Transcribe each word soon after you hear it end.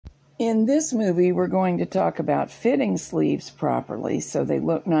In this movie, we're going to talk about fitting sleeves properly so they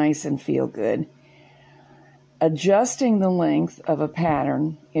look nice and feel good, adjusting the length of a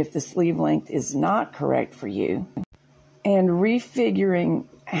pattern if the sleeve length is not correct for you, and refiguring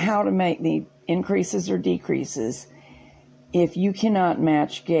how to make the increases or decreases if you cannot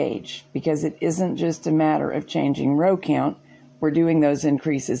match gauge, because it isn't just a matter of changing row count. We're doing those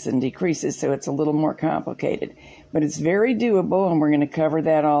increases and decreases, so it's a little more complicated. But it's very doable, and we're going to cover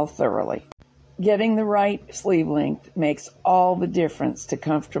that all thoroughly. Getting the right sleeve length makes all the difference to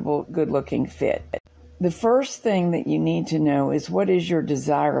comfortable, good-looking fit. The first thing that you need to know is what is your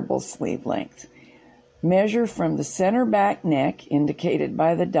desirable sleeve length. Measure from the center back neck, indicated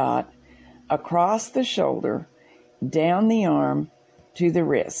by the dot, across the shoulder, down the arm, to the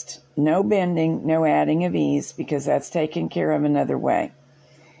wrist. No bending, no adding of ease, because that's taken care of another way.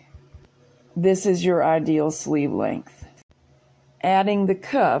 This is your ideal sleeve length. Adding the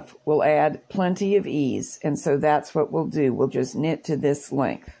cuff will add plenty of ease, and so that's what we'll do. We'll just knit to this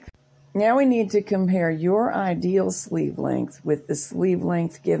length. Now we need to compare your ideal sleeve length with the sleeve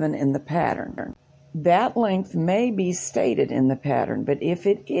length given in the pattern. That length may be stated in the pattern, but if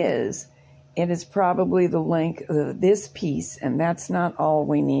it is probably the length of this piece, and that's not all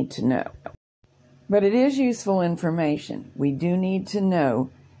we need to know. But it is useful information. We do need to know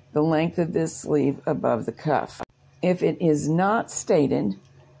the length of this sleeve above the cuff. If it is not stated,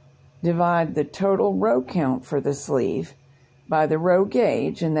 divide the total row count for the sleeve by the row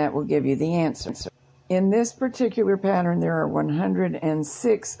gauge, and that will give you the answer. In this particular pattern, there are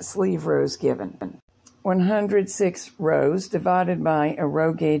 106 sleeve rows given. 106 rows divided by a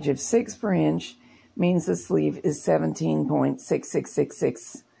row gauge of 6 per inch means the sleeve is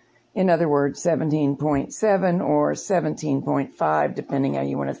 17.6666. In other words, 17.7 or 17.5, depending how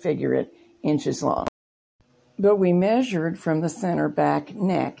you want to figure it, inches long. But we measured from the center back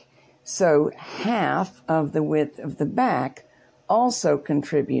neck, so half of the width of the back also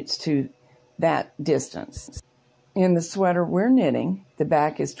contributes to that distance. In the sweater we're knitting, the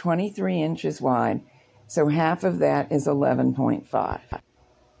back is 23 inches wide, so half of that is 11.5.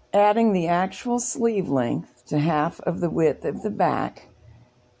 Adding the actual sleeve length to half of the width of the back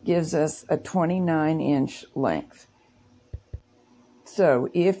gives us a 29-inch length. So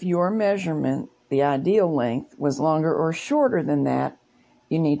if your measurement, the ideal length, was longer or shorter than that,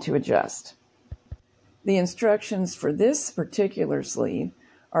 you need to adjust. The instructions for this particular sleeve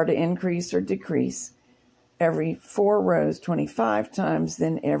are to increase or decrease every 4 rows 25 times,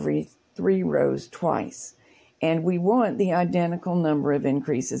 then every 3 rows twice. And we want the identical number of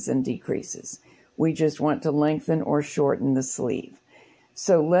increases and decreases. We just want to lengthen or shorten the sleeve.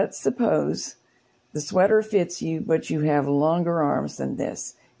 So let's suppose the sweater fits you, but you have longer arms than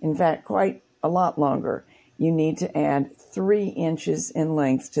this. In fact, quite a lot longer. You need to add 3 inches in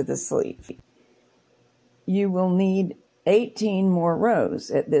length to the sleeve. You will need 18 more rows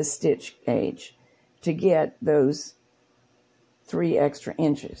at this stitch gauge to get those 3 extra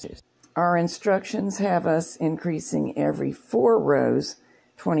inches. Our instructions have us increasing every 4 rows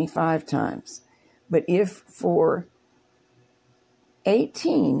 25 times. But if for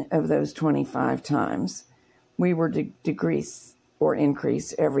 18 of those 25 times we were to decrease or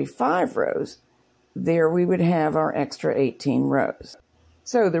increase every 5 rows, there we would have our extra 18 rows.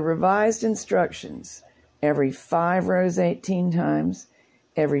 So the revised instructions: every 5 rows 18 times,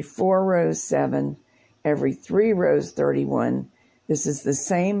 every 4 rows 7, every 3 rows 31. This is the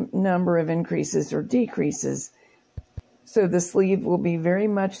same number of increases or decreases, so the sleeve will be very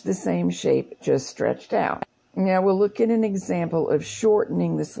much the same shape, just stretched out. Now we'll look at an example of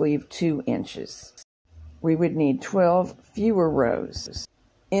shortening the sleeve 2 inches. We would need 12 fewer rows.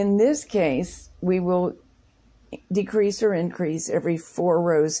 In this case, we will decrease or increase every 4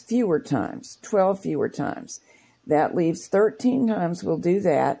 rows fewer times, 12 fewer times. That leaves 13 times we'll do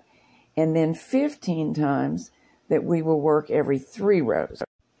that, and then 15 times that we will work every 3 rows.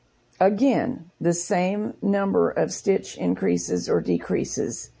 Again, the same number of stitch increases or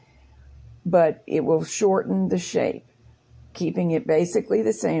decreases, but it will shorten the shape, keeping it basically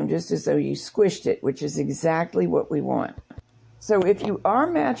the same, just as though you squished it, which is exactly what we want. So if you are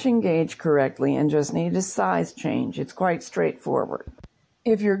matching gauge correctly and just need a size change, it's quite straightforward.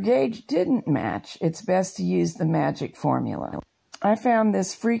 If your gauge didn't match, it's best to use the magic formula. I found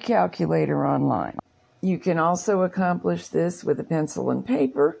this free calculator online. You can also accomplish this with a pencil and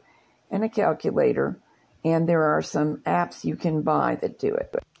paper and a calculator, and there are some apps you can buy that do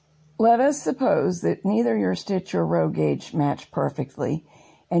it. Let us suppose that neither your stitch or row gauge match perfectly,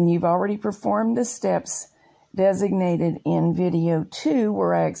 and you've already performed the steps designated in video 2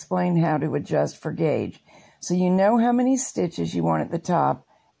 where I explain how to adjust for gauge. So you know how many stitches you want at the top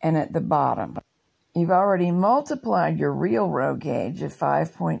and at the bottom. You've already multiplied your real row gauge of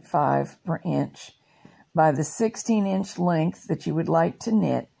 5.5 per inch by the 16-inch length that you would like to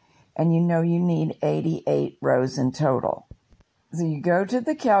knit, and you know you need 88 rows in total. So you go to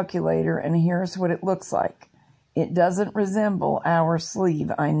the calculator, and here's what it looks like. It doesn't resemble our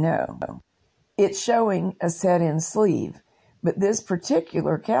sleeve, I know. It's showing a set-in sleeve, but this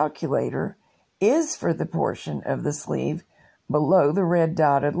particular calculator is for the portion of the sleeve below the red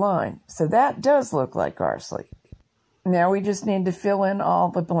dotted line. So that does look like our sleeve. Now we just need to fill in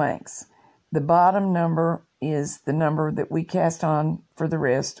all the blanks. The bottom number is the number that we cast on for the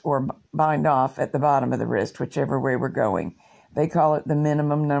wrist or bind off at the bottom of the wrist, whichever way we're going. They call it the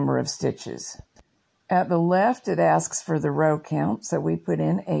minimum number of stitches. At the left, it asks for the row count, so we put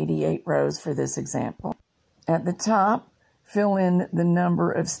in 88 rows for this example. At the top, fill in the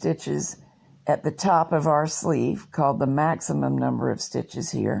number of stitches at the top of our sleeve, called the maximum number of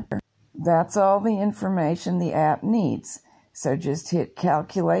stitches here. That's all the information the app needs. So just hit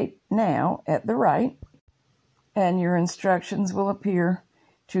Calculate Now at the right, and your instructions will appear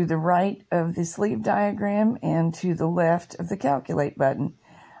to the right of the sleeve diagram and to the left of the Calculate button.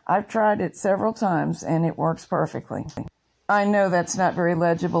 I've tried it several times, and it works perfectly. I know that's not very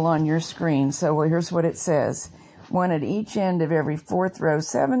legible on your screen, so here's what it says. 1 at each end of every 4th row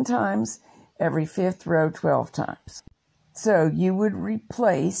 7 times, every 5th row 12 times. So you would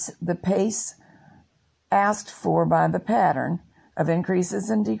replace the pace asked for by the pattern of increases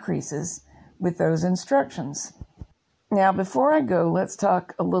and decreases with those instructions. Now, before I go, let's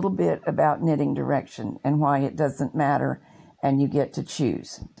talk a little bit about knitting direction and why it doesn't matter and you get to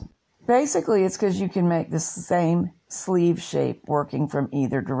choose. Basically, it's because you can make the same sleeve shape working from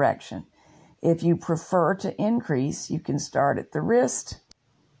either direction. If you prefer to increase, you can start at the wrist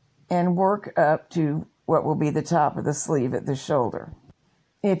and work up to what will be the top of the sleeve at the shoulder.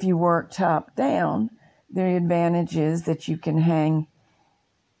 If you work top down, the advantage is that you can hang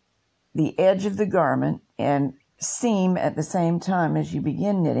the edge of the garment and seam at the same time as you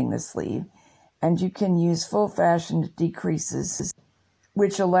begin knitting the sleeve, and you can use full-fashioned decreases,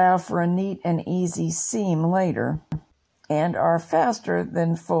 which allow for a neat and easy seam later, and are faster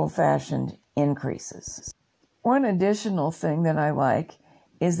than full-fashioned increases. One additional thing that I like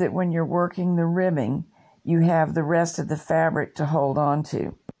is that when you're working the ribbing, you have the rest of the fabric to hold on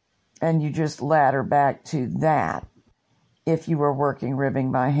to, and you just ladder back to that if you were working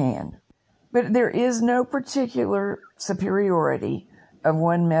ribbing by hand. But there is no particular superiority of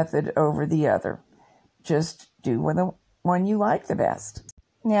one method over the other. Just do the one you like the best.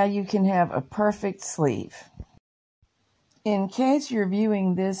 Now you can have a perfect sleeve. In case you're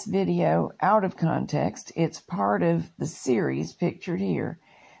viewing this video out of context, it's part of the series pictured here.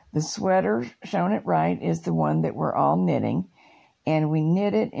 The sweater shown at right is the one that we're all knitting, and we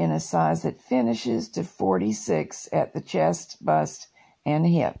knit it in a size that finishes to 46 at the chest, bust, and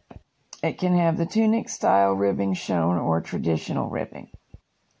hip. It can have the tunic style ribbing shown or traditional ribbing.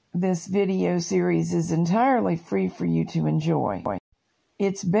 This video series is entirely free for you to enjoy.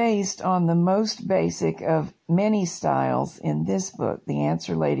 It's based on the most basic of many styles in this book, The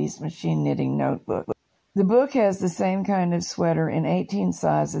Answer Ladies Machine Knitting Notebook. The book has the same kind of sweater in 18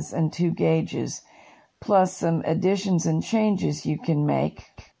 sizes and 2 gauges, plus some additions and changes you can make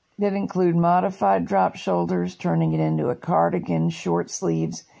that include modified drop shoulders, turning it into a cardigan, short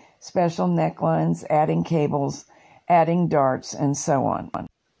sleeves, special necklines, adding cables, adding darts, and so on.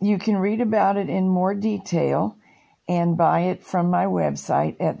 You can read about it in more detail and buy it from my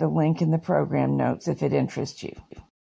website at the link in the program notes if it interests you.